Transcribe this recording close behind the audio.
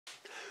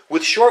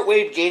With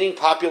shortwave gaining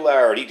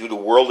popularity due to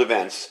world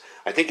events,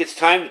 I think it's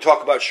time to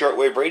talk about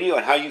shortwave radio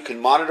and how you can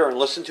monitor and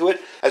listen to it,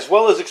 as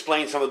well as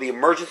explain some of the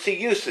emergency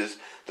uses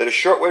that a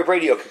shortwave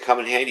radio can come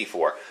in handy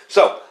for.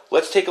 So,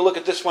 let's take a look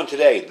at this one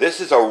today.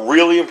 This is a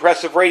really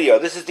impressive radio.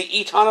 This is the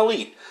Eton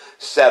Elite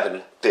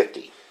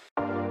 750.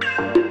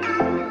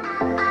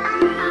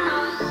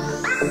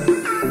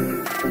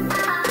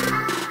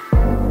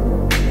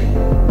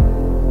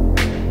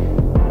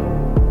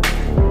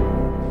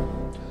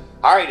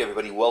 Alright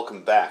everybody,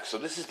 welcome back. So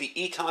this is the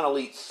Eton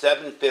Elite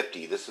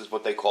 750. This is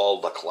what they call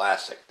the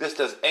classic. This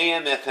does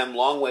AM, FM,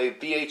 longwave,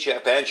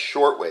 VHF, and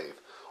shortwave,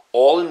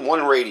 all in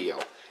one radio.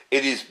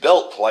 It is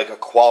built like a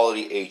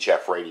quality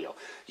HF radio.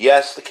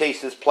 Yes, the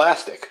case is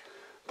plastic,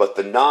 but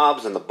the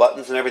knobs and the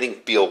buttons and everything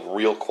feel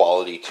real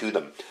quality to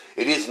them.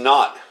 It is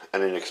not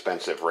an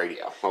inexpensive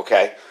radio,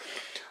 okay?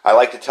 I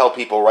like to tell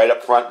people right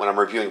up front when I'm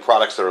reviewing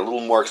products that are a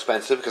little more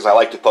expensive, because I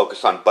like to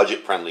focus on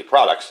budget-friendly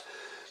products.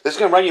 This is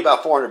going to run you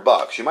about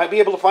 $400. You might be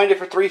able to find it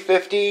for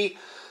 $350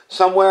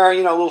 somewhere,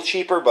 you know, a little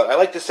cheaper, but I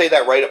like to say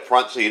that right up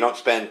front so you don't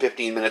spend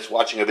 15 minutes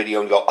watching a video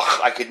and go,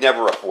 oh, I could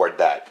never afford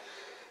that.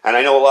 And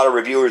I know a lot of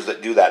reviewers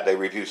that do that. They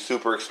review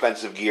super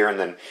expensive gear and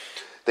then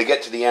they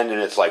get to the end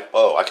and it's like,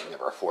 oh, I can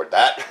never afford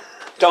that.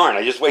 Darn,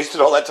 I just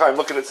wasted all that time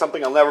looking at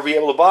something I'll never be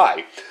able to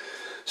buy.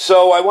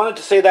 So I wanted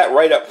to say that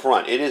right up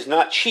front. It is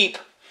not cheap.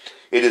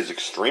 It is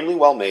extremely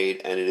well made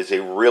and it is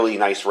a really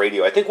nice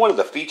radio. I think one of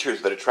the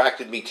features that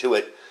attracted me to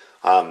it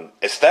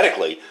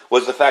aesthetically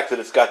was the fact that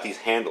it's got these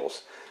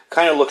handles.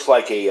 Kind of looks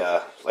like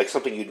a like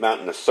something you'd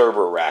mount in a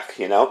server rack,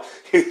 you know?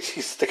 You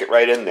stick it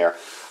right in there.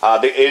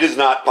 It is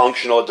not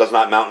functional. It does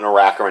not mount in a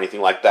rack or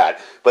anything like that.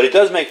 But it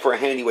does make for a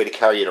handy way to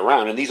carry it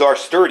around. And these are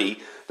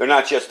sturdy. They're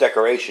not just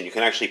decoration. You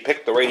can actually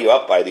pick the radio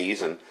up by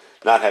these and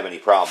not have any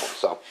problems.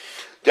 So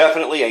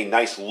definitely a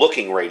nice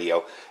looking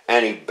radio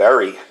and a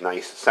very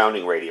nice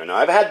sounding radio. Now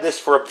I've had this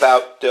for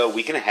about a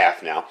week and a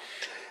half now.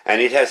 And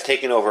it has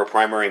taken over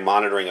primary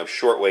monitoring of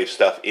shortwave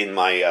stuff in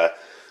my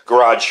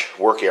garage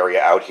work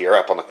area out here,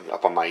 up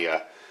on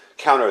my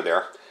counter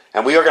there.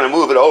 And we are going to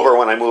move it over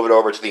when I move it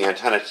over to the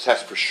antenna to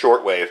test for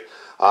shortwave.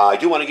 I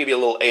do want to give you a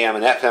little AM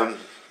and FM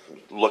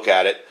look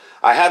at it.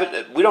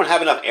 We don't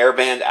have enough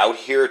airband out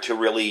here to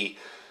really,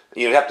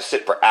 you'd have to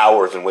sit for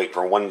hours and wait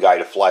for one guy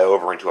to fly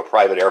over into a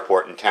private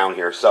airport in town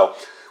here. So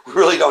we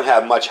really don't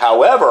have much.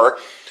 However,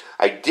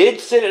 I did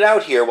sit it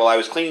out here while I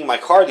was cleaning my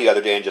car the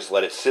other day and just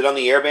let it sit on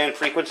the airband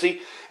frequency,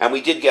 and we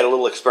did get a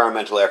little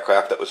experimental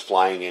aircraft that was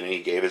flying in, and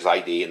he gave his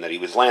ID and that he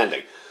was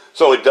landing.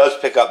 So it does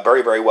pick up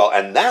very, very well,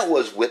 and that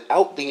was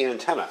without the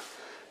antenna.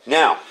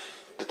 Now,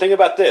 the thing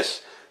about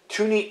this,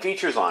 two neat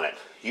features on it.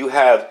 You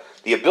have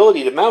the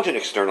ability to mount an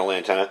external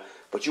antenna,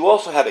 but you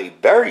also have a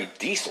very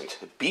decent,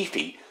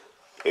 beefy,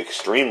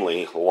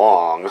 extremely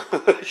long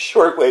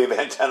shortwave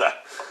antenna.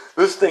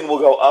 This thing will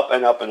go up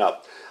and up and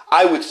up.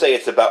 I would say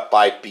it's about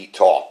 5 feet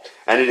tall,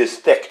 and it is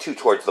thick too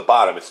towards the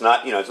bottom. It's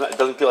not, you know, it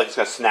doesn't feel like it's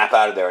going to snap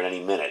out of there at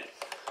any minute.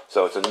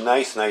 So it's a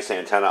nice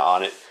antenna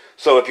on it.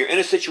 So if you're in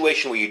a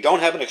situation where you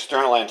don't have an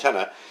external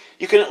antenna,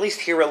 you can at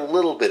least hear a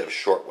little bit of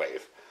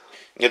shortwave.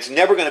 It's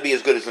never going to be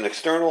as good as an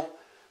external,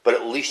 but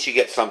at least you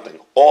get something.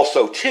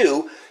 Also,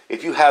 too,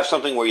 if you have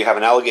something where you have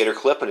an alligator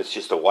clip and it's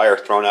just a wire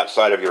thrown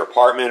outside of your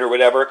apartment or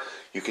whatever,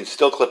 you can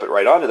still clip it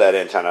right onto that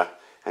antenna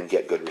and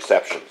get good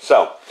reception.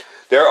 So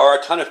there are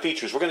a ton of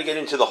features. We're going to get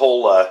into the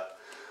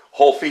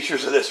whole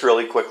features of this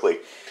really quickly.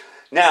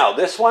 Now,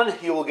 this one,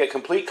 you will get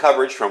complete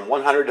coverage from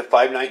 100 to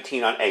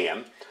 519 on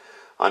AM,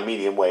 on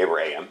medium wave or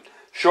AM.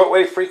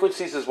 Shortwave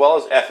frequencies as well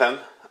as FM.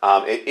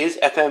 It is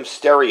FM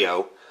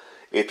stereo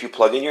if you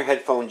plug in your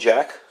headphone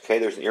jack. Okay,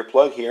 there's an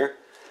earplug here.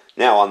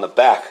 Now, on the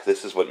back,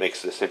 this is what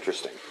makes this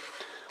interesting.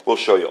 We'll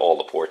show you all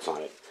the ports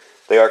on it.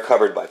 They are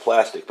covered by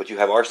plastic, but you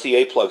have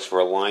RCA plugs for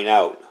a line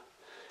out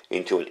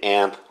into an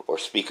amp or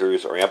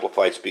speakers or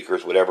amplified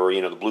speakers, whatever,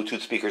 you know, the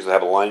Bluetooth speakers that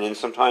have a line in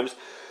sometimes,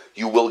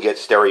 you will get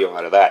stereo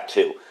out of that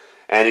too.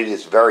 And it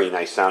is very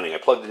nice sounding. I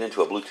plugged it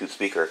into a Bluetooth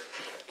speaker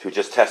to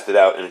just test it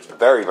out, and it's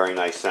very, very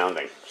nice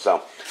sounding.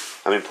 So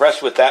I'm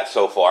impressed with that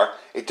so far.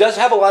 It does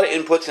have a lot of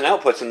inputs and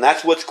outputs, and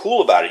that's what's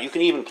cool about it. You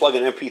can even plug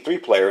an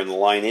MP3 player in the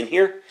line in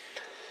here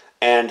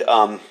and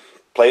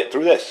play it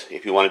through this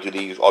if you want to do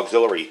the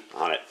auxiliary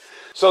on it.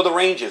 So the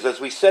ranges, as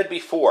we said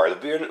before, the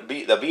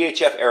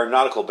VHF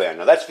aeronautical band.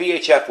 Now that's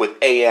VHF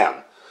with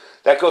AM.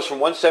 That goes from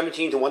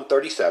 117 to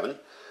 137.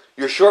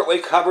 Your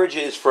shortwave coverage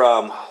is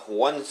from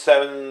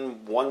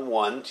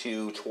 1711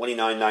 to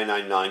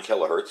 29999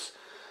 kilohertz.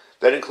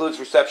 That includes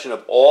reception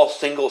of all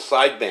single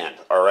sideband,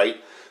 all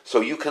right?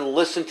 So you can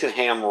listen to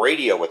ham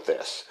radio with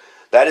this.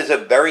 That is a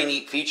very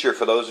neat feature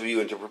for those of you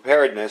into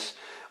preparedness,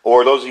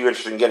 or those of you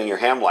interested in getting your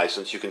ham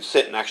license. You can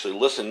sit and actually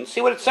listen and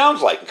see what it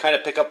sounds like and kind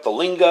of pick up the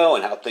lingo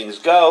and how things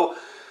go.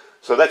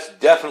 So that's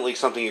definitely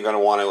something you're going to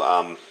want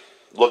to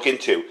look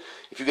into.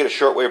 If you get a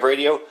shortwave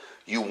radio,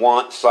 you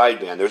want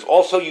sideband. There's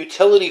also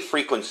utility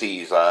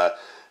frequencies,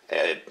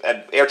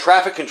 air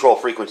traffic control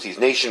frequencies,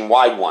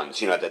 nationwide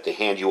ones, you know, that they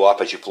hand you off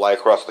as you fly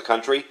across the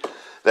country,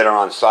 that are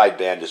on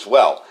sideband as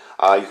well.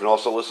 You can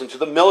also listen to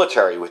the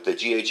military with the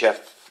VHF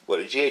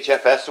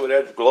GHFS or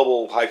whatever,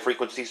 Global High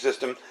Frequency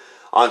System,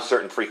 on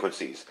certain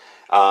frequencies.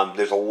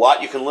 There's a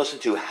lot you can listen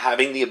to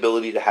having the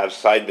ability to have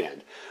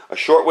sideband. A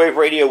shortwave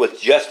radio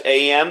with just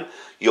AM,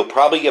 you'll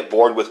probably get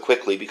bored with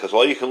quickly because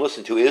all you can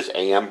listen to is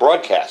AM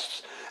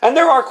broadcasts. And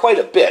there are quite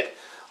a bit.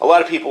 A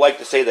lot of people like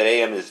to say that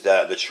AM is,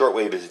 that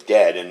shortwave is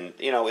dead, and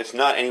you know, it's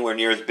not anywhere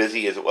near as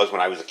busy as it was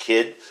when I was a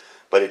kid,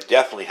 but it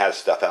definitely has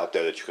stuff out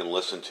there that you can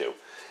listen to.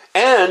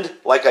 And,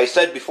 like I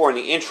said before in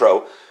the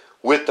intro,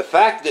 with the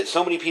fact that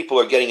so many people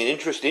are getting an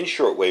interest in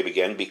shortwave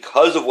again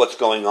because of what's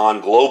going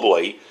on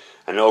globally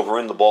and over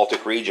in the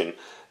Baltic region,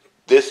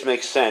 this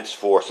makes sense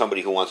for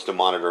somebody who wants to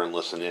monitor and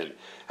listen in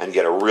and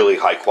get a really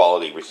high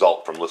quality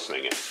result from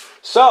listening in.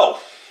 So,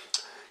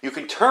 you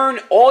can turn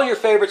all your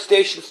favorite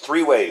stations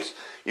 3 ways.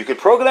 You can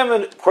program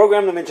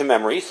them into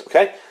memories,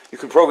 okay? You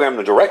can program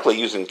them directly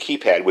using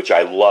keypad, which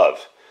I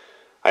love.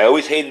 I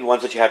always hated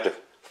ones that you have to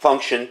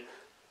function,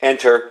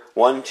 enter,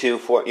 1, 2,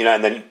 4, you know,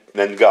 and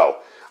then go.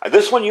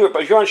 This one,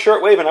 if you're on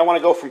shortwave and I want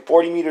to go from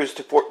 40 meters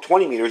to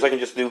 20 meters, I can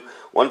just do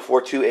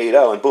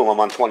 14280 and boom, I'm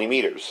on 20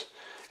 meters.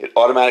 It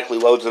automatically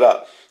loads it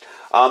up.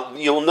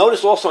 You'll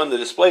notice also on the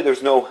display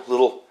there's no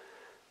little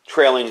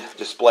trailing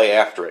display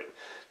after it.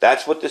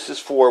 That's what this is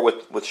for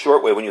with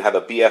shortwave when you have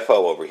a BFO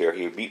over here,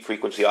 your beat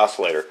frequency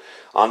oscillator.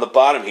 On the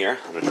bottom here,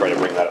 I'm going to try to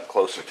bring that up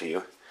closer to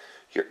you,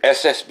 your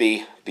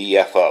SSB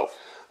BFO,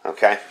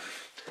 okay?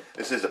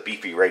 This is a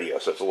beefy radio,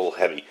 so it's a little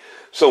heavy.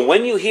 So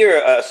when you hear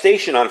a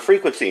station on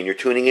frequency and you're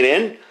tuning it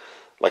in,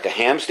 like a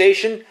ham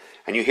station,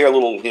 and you hear a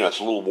little, you know, it's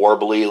a little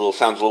warbly,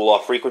 sounds a little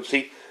off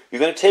frequency, you're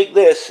going to take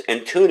this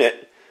and tune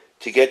it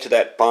to get to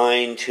that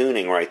fine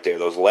tuning right there,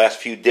 those last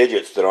few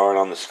digits that aren't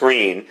on the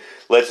screen.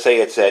 Let's say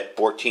it's at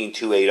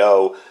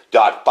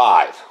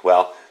 14280.5.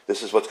 Well,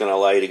 this is what's going to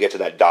allow you to get to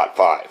that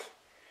 .5.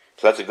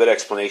 So that's a good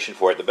explanation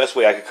for it. The best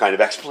way I could kind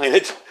of explain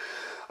it.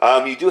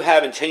 You do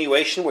have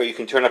attenuation where you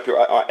can turn up your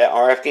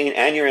RF gain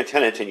and your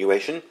antenna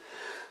attenuation.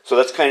 So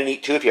that's kind of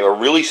neat too. If you have a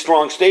really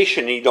strong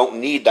station and you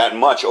don't need that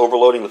much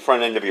overloading the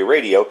front end of your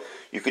radio,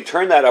 you can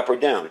turn that up or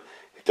down.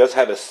 It does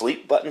have a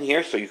sleep button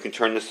here, so you can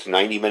turn this to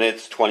 90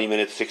 minutes, 20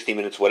 minutes, 60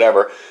 minutes,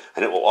 whatever,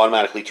 and it will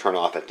automatically turn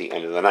off at the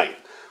end of the night.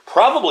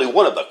 Probably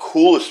one of the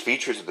coolest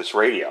features of this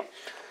radio.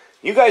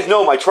 You guys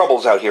know my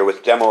troubles out here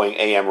with demoing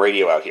AM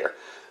radio out here.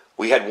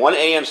 We had one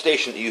AM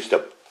station that used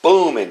to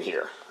boom in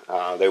here.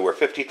 They were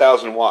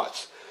 50,000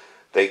 watts.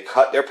 They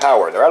cut their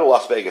power. They're out of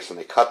Las Vegas, and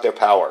they cut their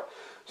power.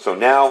 So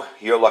now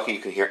you're lucky you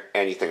can hear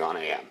anything on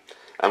AM,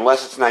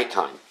 unless it's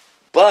nighttime.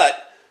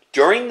 But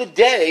during the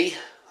day,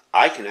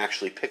 I can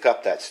actually pick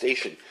up that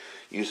station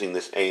using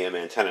this AM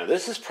antenna.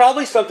 This is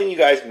probably something you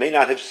guys may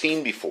not have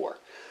seen before.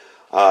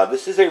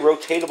 This is a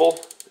rotatable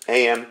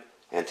AM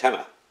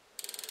antenna.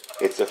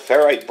 It's a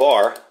ferrite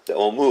bar that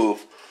will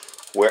move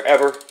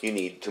wherever you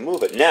need to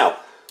move it. Now,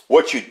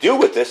 what you do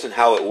with this and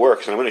how it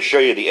works, and I'm going to show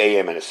you the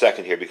AM in a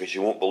second here because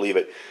you won't believe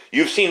it.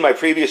 You've seen my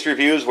previous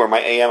reviews where my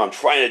AM, I'm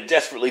trying to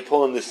desperately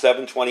pull in this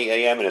 720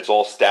 AM and it's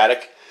all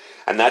static.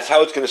 And that's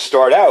how it's going to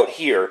start out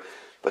here.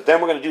 But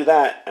then we're going to do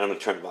that, and I'm going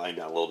to turn the volume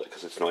down a little bit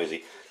because it's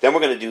noisy. Then we're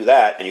going to do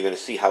that, and you're going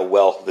to see how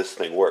well this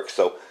thing works.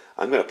 So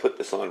I'm going to put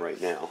this on right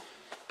now.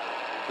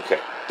 Okay,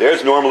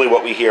 there's normally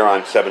what we hear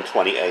on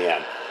 720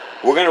 AM.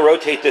 We're going to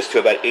rotate this to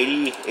about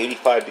 80,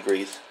 85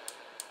 degrees.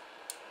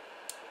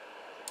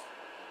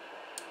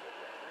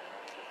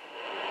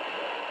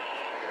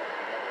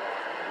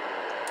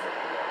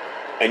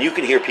 And you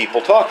can hear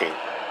people talking.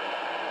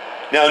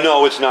 Now,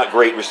 no, it's not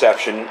great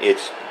reception.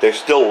 There's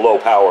still low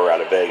power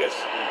out of Vegas.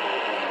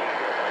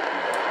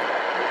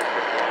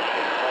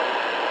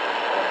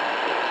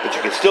 But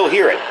you can still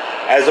hear it,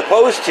 as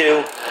opposed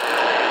to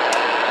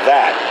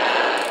that.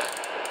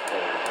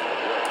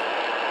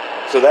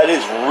 So that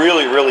is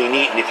really, really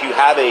neat. And if you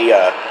have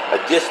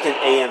a distant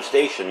AM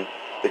station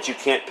that you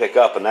can't pick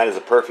up, and that is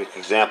a perfect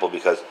example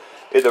because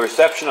the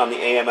reception on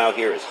the AM out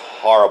here is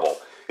horrible.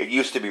 It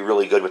used to be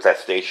really good with that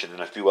station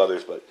and a few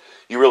others, but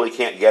you really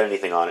can't get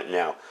anything on it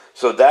now.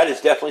 So that is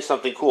definitely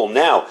something cool.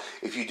 Now,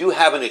 if you do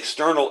have an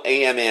external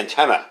AM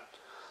antenna,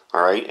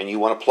 all right, and you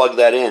want to plug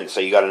that in,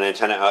 say you got an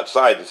antenna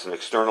outside that's an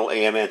external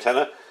AM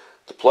antenna,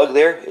 the plug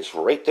there is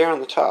right there on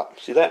the top.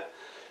 See that?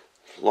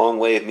 Long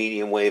wave,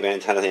 medium wave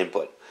antenna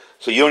input.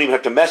 So you don't even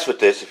have to mess with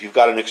this if you've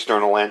got an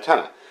external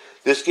antenna.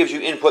 This gives you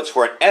inputs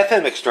for an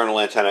FM external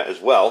antenna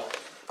as well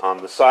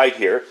on the side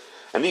here.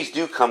 And these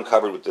do come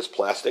covered with this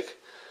plastic,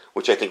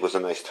 which I think was a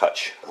nice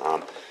touch.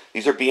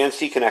 These are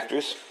BNC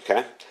connectors,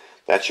 okay?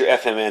 That's your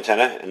FM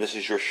antenna, and this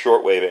is your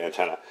shortwave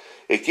antenna.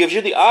 It gives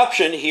you the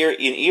option here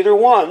in either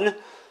one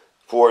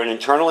for an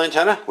internal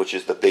antenna, which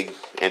is the big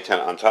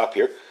antenna on top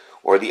here,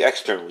 or the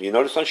external. You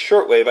notice on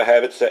shortwave I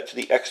have it set to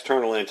the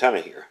external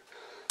antenna here,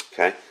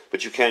 okay?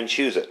 But you can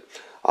choose it.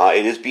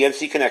 It is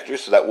BNC connectors,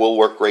 so that will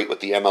work great with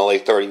the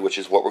MLA30, which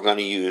is what we're going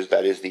to use.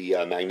 That is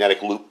the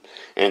magnetic loop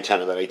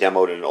antenna that I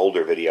demoed in an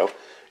older video.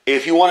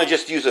 If you want to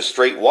just use a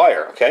straight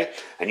wire, okay,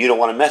 and you don't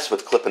want to mess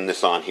with clipping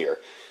this on here,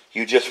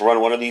 you just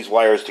run one of these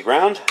wires to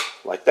ground,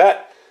 like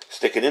that,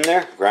 stick it in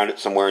there, ground it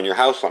somewhere in your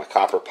house on a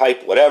copper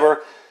pipe,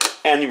 whatever,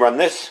 and you run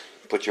this,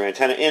 put your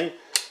antenna in,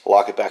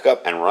 lock it back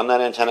up, and run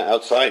that antenna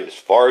outside as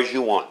far as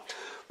you want.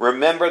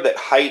 Remember that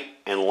height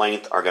and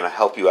length are going to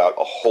help you out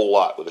a whole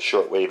lot with a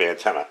shortwave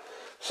antenna.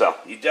 So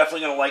you're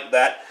definitely going to like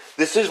that.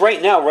 This is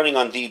right now running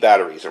on D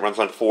batteries. It runs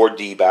on 4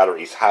 D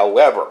batteries.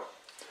 However,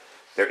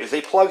 there is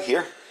a plug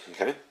here,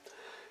 okay?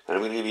 And I'm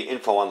going to give you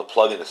info on the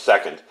plug in a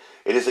second.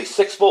 It is a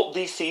 6-volt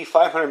DC,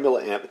 500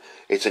 milliamp.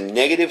 It's a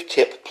negative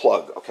tip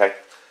plug, okay?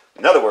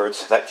 In other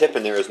words, that tip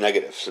in there is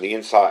negative, so the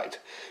inside.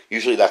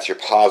 Usually that's your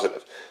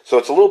positive. So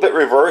it's a little bit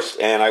reversed,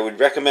 and I would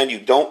recommend you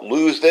don't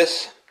lose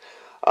this.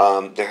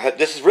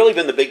 This has really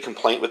been the big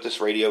complaint with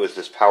this radio, is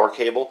this power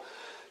cable.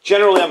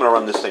 Generally, I'm going to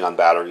run this thing on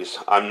batteries.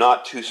 I'm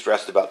not too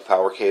stressed about the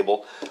power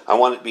cable. I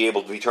want it to be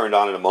able to be turned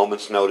on at a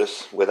moment's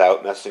notice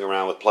without messing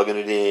around with plugging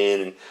it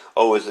in and,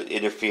 oh, is it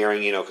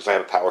interfering, you know, because I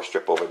have a power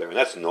strip over there, and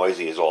that's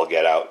noisy as all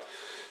get out.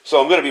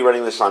 So I'm going to be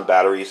running this on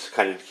batteries,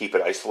 kind of to keep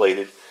it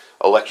isolated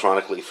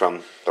electronically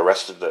from the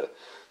rest of the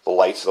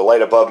lights. The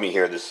light above me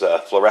here, this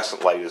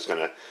fluorescent light, is going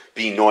to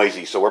be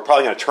noisy, so we're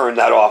probably going to turn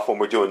that off when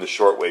we're doing the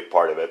shortwave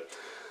part of it.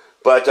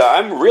 But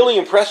I'm really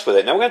impressed with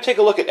it. Now we're going to take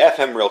a look at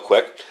FM real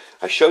quick.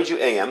 I showed you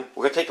AM.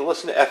 We're going to take a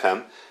listen to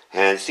FM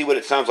and see what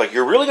it sounds like.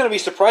 You're really going to be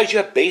surprised you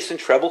have bass and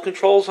treble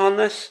controls on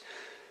this.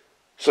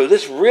 So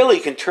this really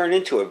can turn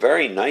into a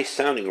very nice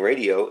sounding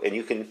radio, and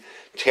you can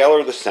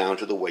tailor the sound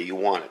to the way you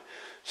want it.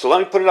 So let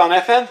me put it on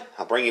FM.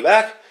 I'll bring you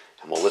back,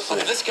 and we'll listen.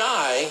 This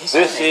guy.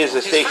 This is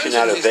a station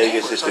out of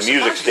Vegas. It's a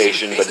music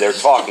station, but they're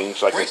talking,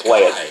 so I can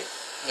play it.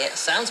 Yeah, it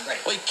sounds great.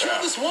 Well, he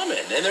killed this woman,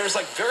 and there was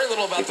like very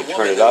little about the woman.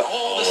 Turn it up.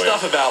 All this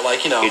stuff about,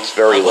 like, you know. It's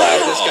very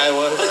loud. This guy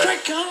was a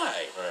great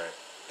guy.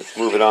 Let's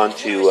move it on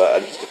to,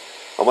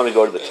 I want to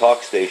go to the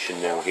talk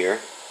station now here.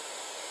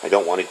 I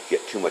don't want to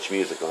get too much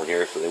music on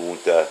here so they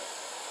won't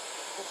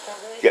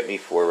get me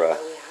for, we have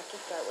to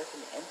start with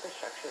an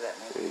infrastructure that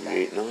makes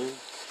 89.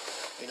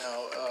 You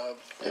know,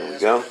 there we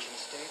go.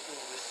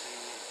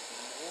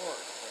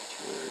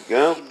 There we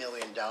go. $80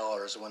 million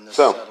when this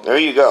So, there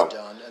you go.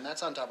 done, and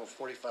that's on top of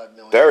 $45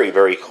 million. Very,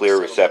 very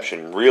clear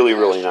reception. Really,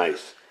 really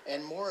nice.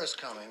 And more is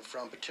coming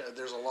from.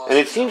 There's a lot. And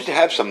it seems to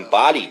have some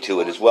body to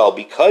it as well,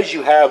 because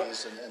you have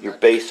your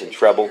bass and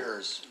treble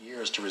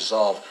years to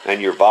resolve. and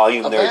your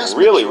volume there. It's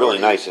really, really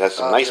nice. It has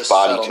some nice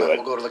body to it.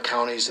 We'll go to the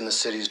counties and the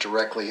cities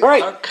directly. All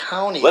right, Our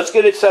county let's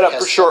get it set up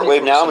for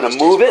shortwave now. I'm going to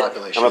move it. I'm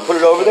going to put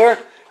it over there,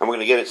 and we're going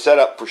to get it set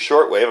up for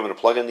shortwave. I'm going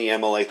to plug in the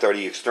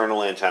MLA30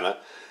 external antenna,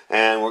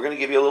 and we're going to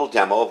give you a little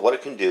demo of what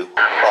it can do.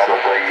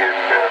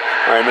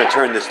 All right, I'm going to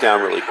turn this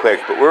down really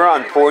quick, but we're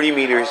on 40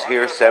 meters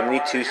here,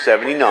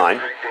 7279.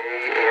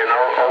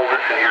 I'll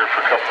listen here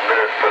for a couple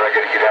minutes, but I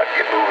got to get out and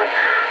get moving.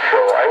 So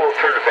I will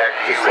turn it back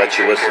to you. Just let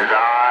you listen.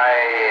 I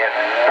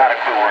have not a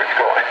clue where it's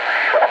going.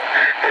 So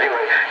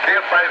anyway,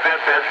 Camp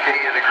 5FSK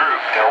in the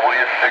group.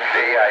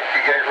 W6AI.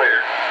 See you guys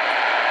later.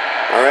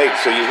 All right,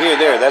 so you hear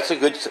there, that's a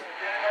good...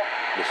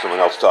 There's someone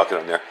else talking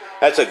on there.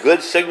 That's a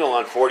good signal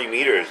on 40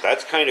 meters.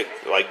 That's kind of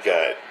like,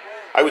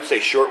 I would say,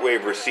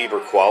 shortwave receiver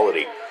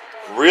quality.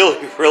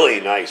 Really, really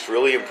nice.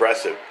 Really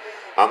impressive.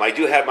 I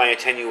do have my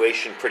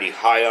attenuation pretty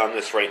high on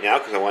this right now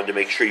because I wanted to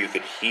make sure you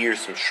could hear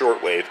some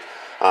shortwave.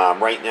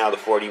 Right now the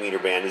 40 meter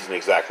band isn't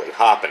exactly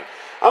hopping.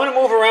 I'm going to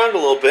move around a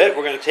little bit.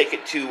 We're going to take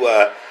it to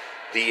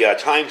the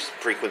times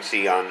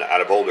frequency out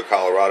of Boulder,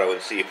 Colorado,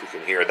 and see if we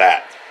can hear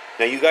that.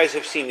 Now you guys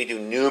have seen me do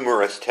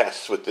numerous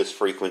tests with this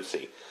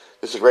frequency.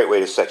 This is a great way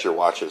to set your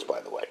watches,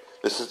 by the way.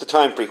 This is the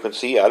time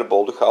frequency out of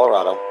Boulder,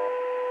 Colorado.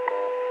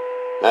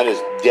 That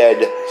is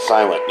dead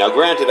silent. Now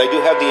granted, I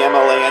do have the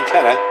MLA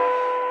antenna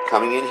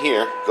coming in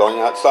here, going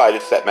outside.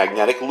 It's that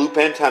magnetic loop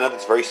antenna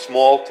that's very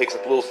small, takes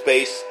up a little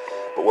space,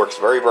 but works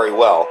very, very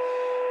well.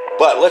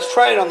 But let's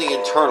try it on the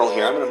internal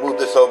here. I'm going to move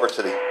this over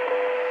to the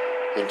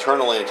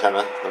internal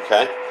antenna,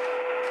 okay?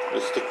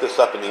 Just stick this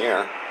up in the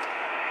air.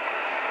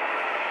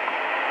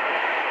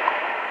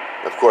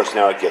 Of course,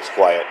 now it gets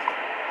quiet.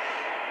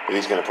 But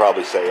he's going to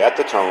probably say, at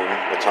the tone,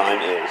 the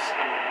time is...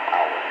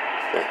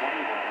 There.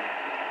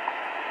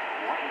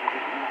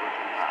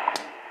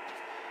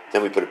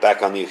 Then we put it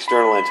back on the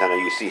external antenna.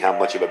 You see how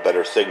much of a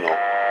better signal.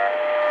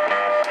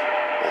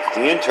 That's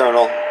the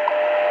internal.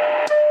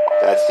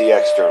 That's the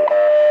external.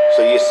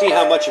 So you see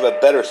how much of a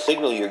better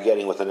signal you're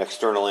getting with an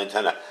external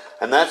antenna.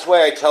 And that's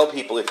why I tell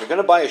people, if you're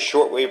going to buy a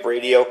shortwave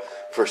radio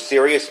for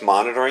serious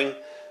monitoring,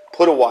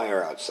 put a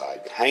wire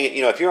outside. Hang it,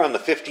 if you're on the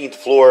 15th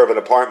floor of an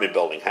apartment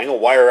building, hang a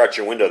wire out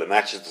your window that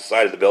matches the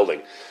side of the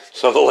building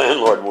so the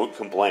landlord won't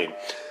complain.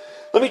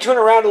 Let me turn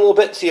around a little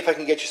bit and see if I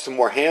can get you some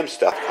more ham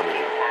stuff coming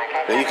in.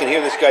 Now you can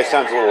hear this guy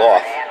sounds a little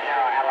off.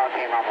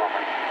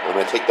 I'm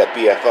going to take that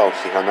BFO,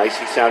 see how nice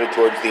he sounded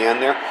towards the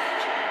end there.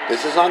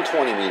 This is on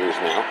 20 meters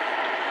now,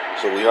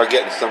 so we are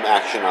getting some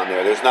action on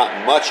there. There's not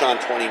much on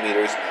 20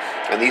 meters,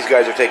 and these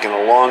guys are taking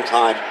a long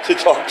time to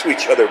talk to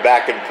each other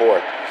back and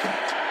forth.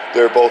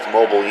 They're both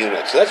mobile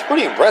units, so that's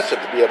pretty impressive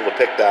to be able to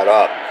pick that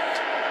up.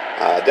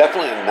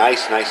 Definitely a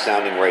nice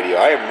sounding radio.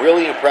 I am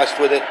really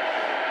impressed with it.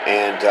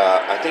 And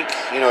I think,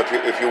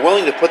 if you're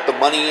willing to put the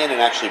money in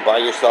and actually buy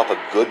yourself a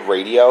good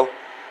radio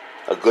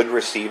a good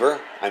receiver.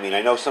 I mean,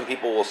 I know some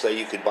people will say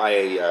you could buy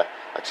a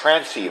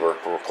transceiver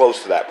for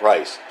close to that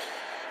price.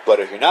 But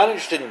if you're not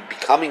interested in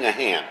becoming a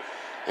ham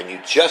and you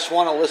just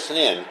want to listen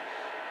in,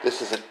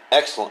 this is an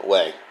excellent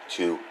way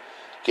to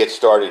get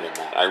started in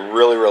that. I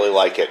really, really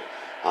like it.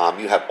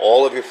 You have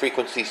all of your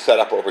frequencies set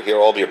up over here,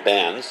 all of your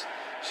bands.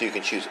 So you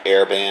can choose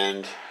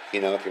airband,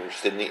 if you're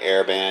interested in the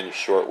airband, your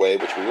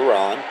shortwave, which we were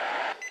on,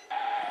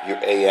 your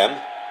AM.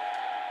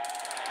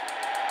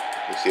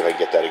 Let's see if I can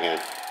get that again.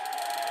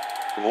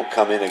 It won't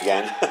come in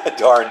again.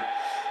 Darn.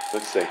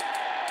 Let's see.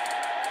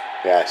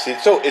 Yeah, see,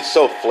 it's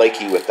so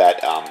flaky with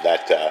that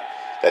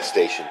that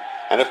station.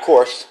 And of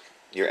course,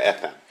 your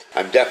FM.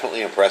 I'm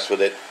definitely impressed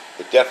with it.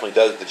 It definitely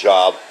does the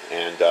job,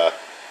 and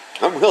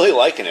I'm really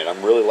liking it.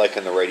 I'm really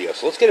liking the radio.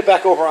 So let's get it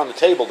back over on the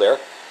table there,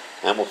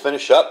 and we'll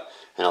finish up,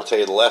 and I'll tell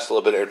you the last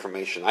little bit of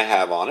information I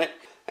have on it,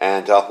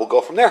 and we'll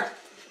go from there.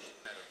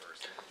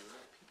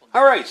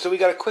 All right, so we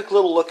got a quick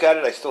little look at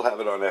it. I still have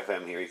it on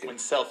FM here. You can When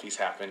selfies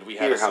happened, we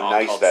had hear a how song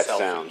nice called that Selfie.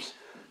 sounds.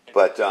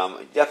 But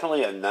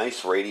definitely a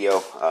nice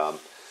radio.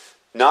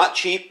 Not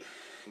cheap,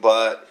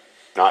 but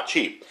not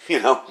cheap.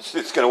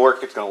 It's going to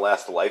work. It's going to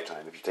last a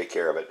lifetime if you take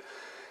care of it.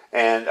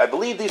 And I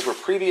believe these were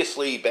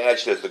previously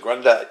badged as the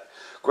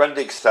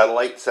Grundig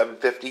Satellite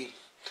 750.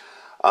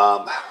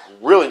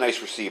 Really nice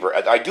receiver.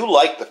 I do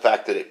like the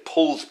fact that it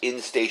pulls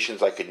in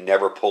stations I could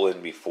never pull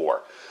in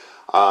before.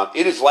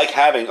 It is like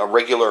having a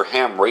regular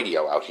ham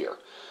radio out here.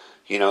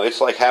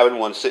 It's like having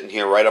one sitting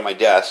here right on my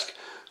desk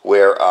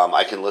where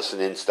I can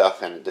listen in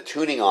stuff, and the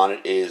tuning on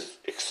it is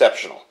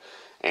exceptional.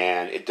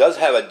 And it does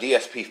have a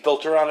DSP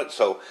filter on it,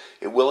 so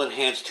it will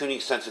enhance tuning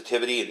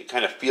sensitivity, and it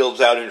kind of fields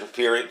out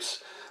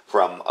interference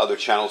from other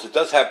channels. It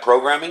does have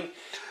programming.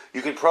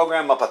 You can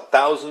program up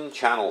 1,000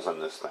 channels on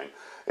this thing.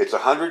 It's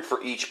 100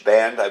 for each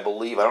band, I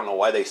believe. I don't know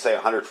why they say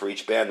 100 for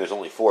each band. There's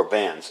only 4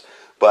 bands.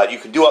 But you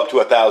can do up to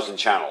 1,000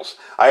 channels.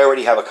 I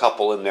already have a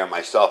couple in there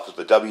myself.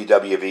 The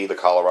WWV, the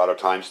Colorado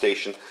Time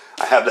Station.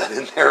 I have that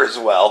in there as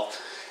well.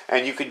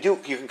 And you can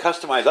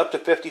customize up to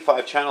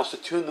 55 channels to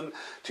tune them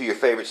to your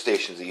favorite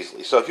stations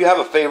easily. So if you have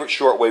a favorite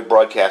shortwave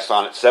broadcast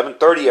on at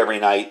 7:30 every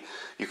night,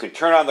 you can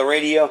turn on the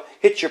radio,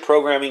 hit your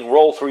programming,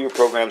 roll through your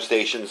program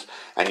stations,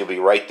 and you'll be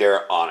right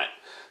there on it.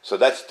 So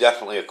that's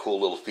definitely a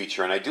cool little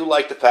feature. And I do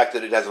like the fact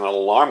that it has an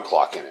alarm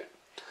clock in it.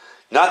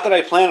 Not that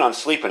I plan on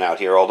sleeping out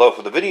here, although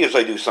for the videos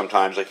I do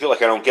sometimes, I feel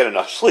like I don't get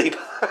enough sleep.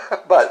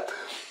 But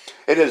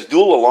it has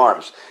dual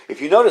alarms. If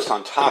you notice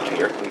on top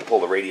here, let me pull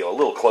the radio a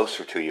little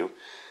closer to you.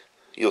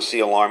 You'll see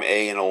alarm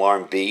A and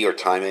alarm B, or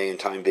time A and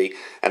time B.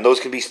 And those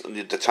can be,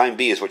 the time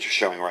B is what you're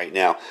showing right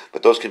now,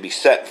 but those can be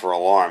set for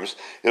alarms.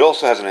 It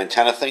also has an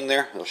antenna thing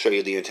there. I'll show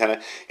you the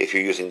antenna if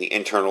you're using the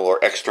internal or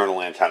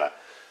external antenna.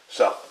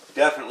 So,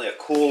 definitely a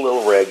cool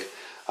little rig.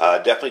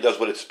 Definitely does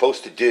what it's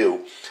supposed to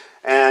do.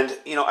 And,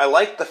 I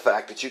like the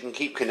fact that you can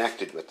keep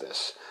connected with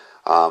this.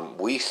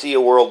 We see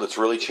a world that's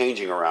really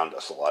changing around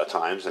us a lot of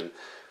times, and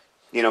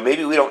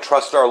maybe we don't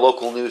trust our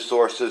local news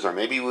sources, or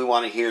maybe we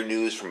want to hear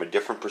news from a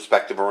different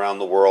perspective around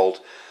the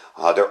world.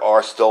 There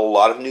are still a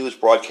lot of news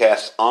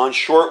broadcasts on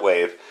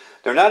shortwave.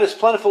 They're not as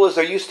plentiful as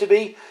there used to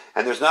be,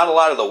 and there's not a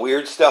lot of the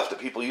weird stuff that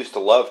people used to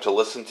love to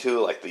listen to,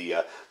 like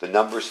the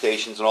number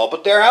stations and all,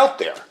 but they're out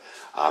there.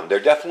 They're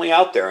definitely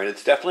out there, and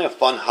it's definitely a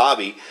fun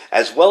hobby,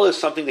 as well as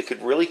something that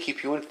could really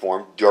keep you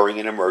informed during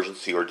an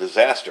emergency or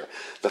disaster.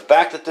 The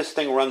fact that this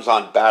thing runs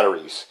on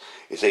batteries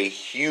is a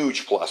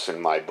huge plus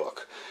in my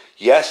book.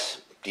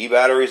 Yes, D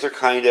batteries are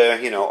kind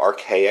of,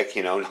 archaic,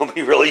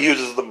 nobody really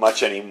uses them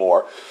much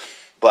anymore.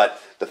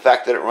 But the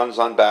fact that it runs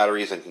on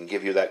batteries and can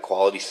give you that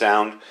quality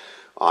sound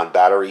on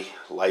battery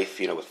life,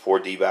 with 4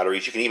 D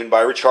batteries. You can even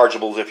buy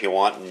rechargeables if you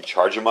want and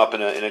charge them up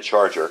in a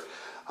charger.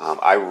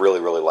 I really,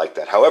 really like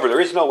that. However, there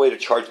is no way to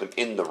charge them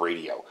in the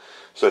radio.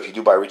 So if you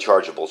do buy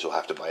rechargeables, you'll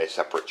have to buy a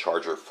separate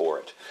charger for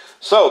it.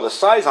 So the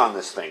size on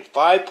this thing,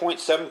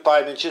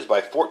 5.75 inches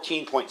by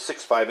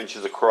 14.65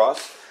 inches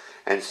across,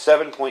 and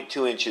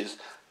 7.2 inches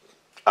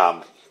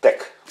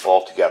thick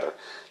altogether.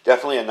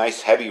 Definitely a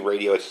nice heavy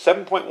radio. It's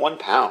 7.1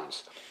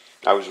 pounds.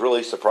 I was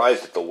really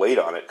surprised at the weight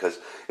on it because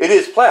it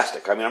is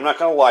plastic. I mean, I'm not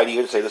going to lie to you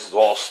and say this is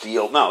all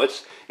steel. No,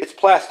 it's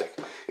plastic.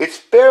 It's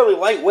fairly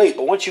lightweight,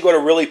 but once you go to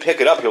really pick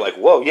it up, you're like,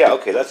 whoa, yeah,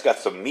 okay, that's got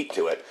some meat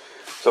to it.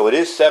 So it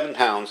is 7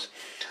 pounds.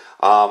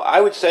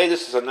 I would say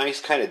this is a nice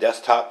kind of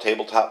desktop,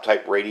 tabletop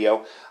type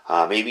radio.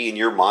 Maybe in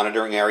your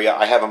monitoring area.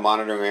 I have a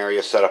monitoring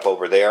area set up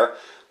over there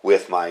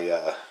with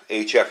my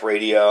VHF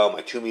radio,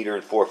 my 2-meter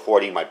and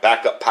 440, my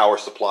backup power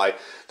supply.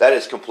 That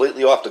is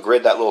completely off the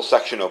grid, that little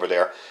section over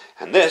there.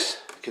 And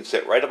this can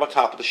sit right up on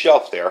top of the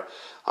shelf there.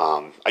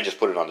 I just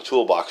put it on the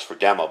toolbox for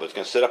demo, but it's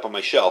going to sit up on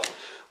my shelf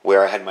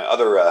where I had my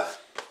other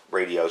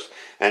radios,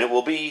 and it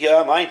will be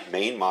my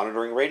main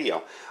monitoring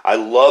radio. I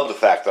love the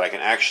fact that I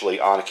can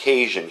actually, on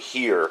occasion,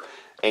 hear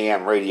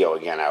AM radio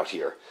again out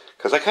here,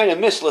 because I kind of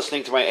miss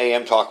listening to my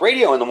AM talk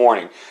radio in the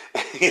morning,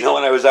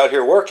 when I was out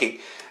here working.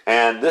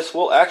 And this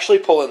will actually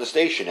pull in the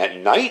station at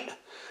night.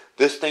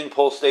 This thing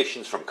pulls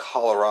stations from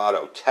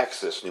Colorado,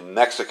 Texas, New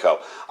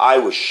Mexico. I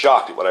was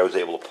shocked at what I was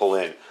able to pull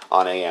in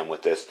on AM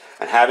with this.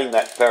 And having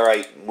that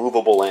ferrite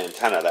movable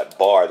antenna, that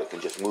bar that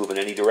can just move in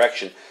any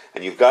direction,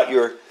 and you've got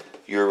your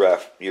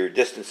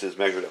distances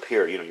measured up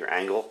here, your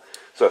angle.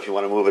 So if you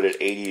want to move it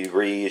at 80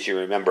 degrees, you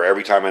remember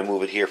every time I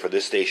move it here for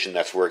this station,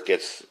 that's where it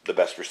gets the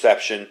best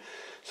reception.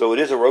 So it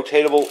is a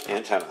rotatable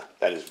antenna.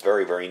 That is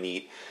very, very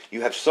neat.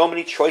 You have so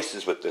many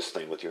choices with this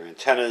thing, with your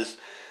antennas,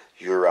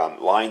 your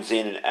lines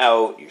in and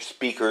out, your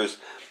speakers.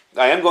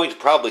 I am going to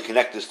probably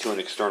connect this to an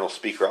external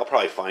speaker. I'll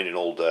probably find an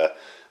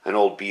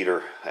old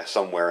beater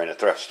somewhere in a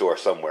thrift store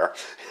somewhere,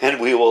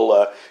 and we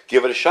will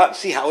give it a shot and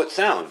see how it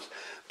sounds.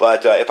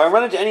 But if I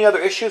run into any other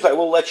issues, I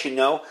will let you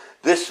know.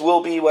 This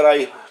will be what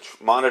I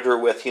monitor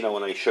with,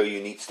 when I show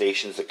you neat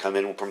stations that come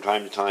in from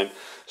time to time.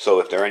 So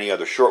if there are any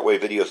other shortwave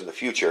videos in the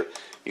future,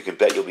 you can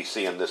bet you'll be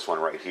seeing this one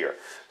right here.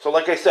 So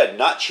like I said,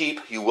 not cheap.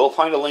 You will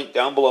find a link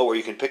down below where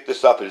you can pick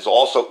this up. It is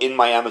also in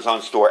my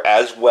Amazon store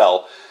as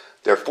well.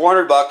 They're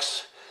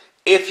 $400.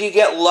 If you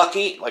get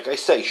lucky, like I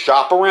say,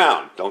 shop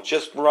around. Don't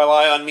just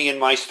rely on me in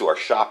my store.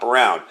 Shop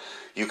around.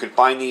 You can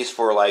find these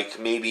for like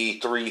maybe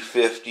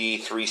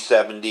 $350,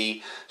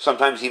 $370.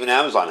 Sometimes even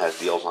Amazon has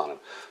deals on them.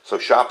 So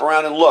shop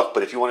around and look.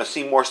 But if you want to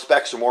see more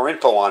specs or more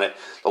info on it,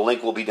 the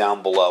link will be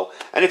down below.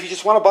 And if you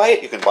just want to buy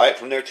it, you can buy it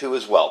from there too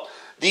as well.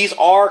 These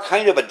are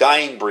kind of a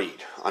dying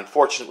breed.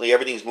 Unfortunately,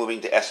 everything's moving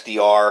to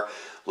SDR,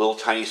 little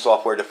tiny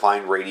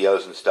software-defined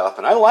radios and stuff.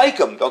 And I like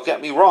them. Don't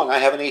get me wrong. I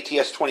have an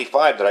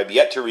ATS-25 that I've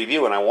yet to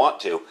review, and I want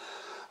to.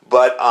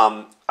 But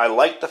I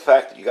like the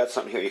fact that you got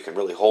something here you can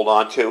really hold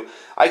on to.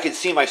 I could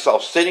see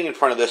myself sitting in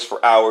front of this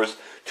for hours,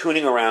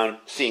 tuning around,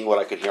 seeing what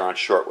I could hear on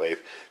shortwave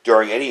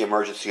during any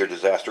emergency or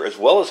disaster, as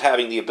well as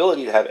having the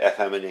ability to have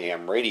FM and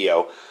AM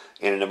radio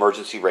in an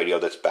emergency radio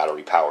that's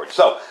battery powered.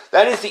 So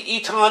that is the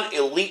Eton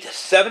Elite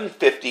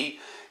 750.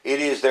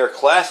 It is their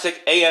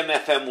classic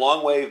AM/FM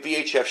long-wave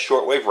VHF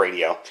shortwave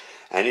radio,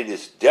 and it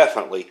is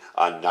definitely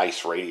a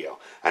nice radio.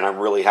 And I'm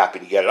really happy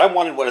to get it. I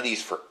wanted one of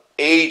these for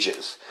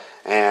ages.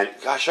 And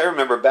gosh, I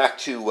remember back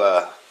to,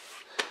 I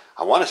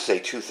want to say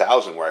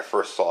 2000 where I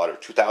first saw it, or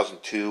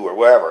 2002 or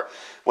wherever.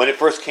 When it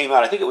first came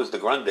out, I think it was the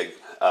Grundig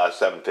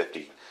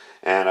 750.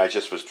 And I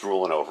just was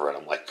drooling over it.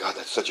 I'm like, God,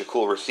 that's such a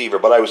cool receiver.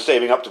 But I was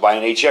saving up to buy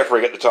an HF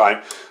rig at the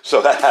time,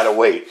 so that had to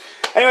wait.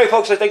 Anyway,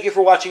 folks, I thank you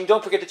for watching.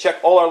 Don't forget to check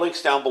all our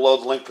links down below.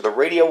 The link for the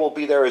radio will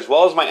be there, as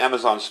well as my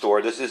Amazon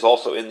store. This is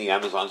also in the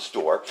Amazon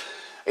store.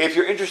 If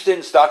you're interested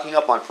in stocking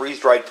up on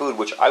freeze-dried food,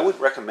 which I would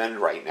recommend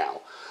right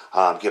now,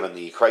 given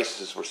the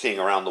crises we're seeing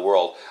around the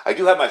world, I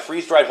do have my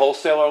freeze-dried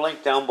wholesaler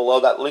link down below.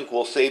 That link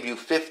will save you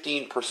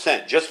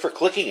 15% just for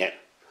clicking it.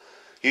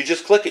 You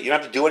just click it. You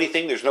don't have to do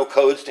anything. There's no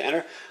codes to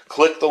enter.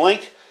 Click the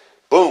link.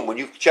 Boom. When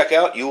you check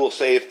out, you will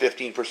save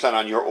 15%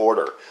 on your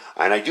order.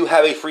 And I do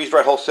have a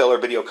freeze-dried wholesaler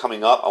video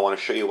coming up. I want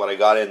to show you what I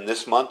got in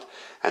this month.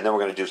 And then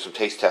we're going to do some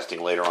taste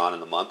testing later on in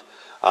the month.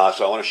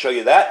 So I want to show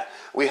you that.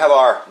 We have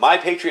our My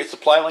Patriot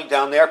Supply link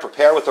down there.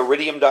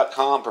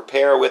 Preparewithiridium.com.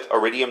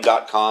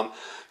 Preparewithiridium.com.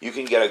 You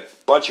can get a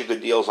bunch of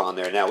good deals on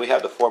there. Now, we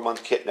have the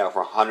 4-month kit now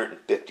for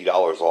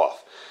 $150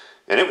 off.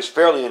 And it was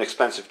fairly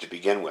inexpensive to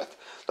begin with.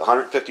 The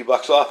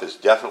 $150 off is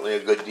definitely a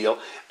good deal.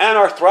 And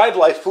our Thrive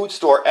Life food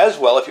store as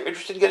well. If you're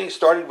interested in getting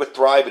started with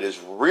Thrive, it is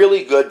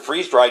really good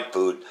freeze-dried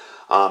food.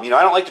 I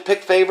don't like to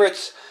pick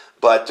favorites,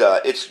 but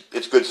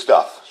it's good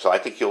stuff. So I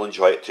think you'll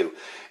enjoy it too.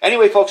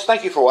 Anyway, folks,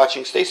 thank you for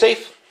watching. Stay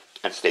safe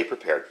and stay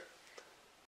prepared.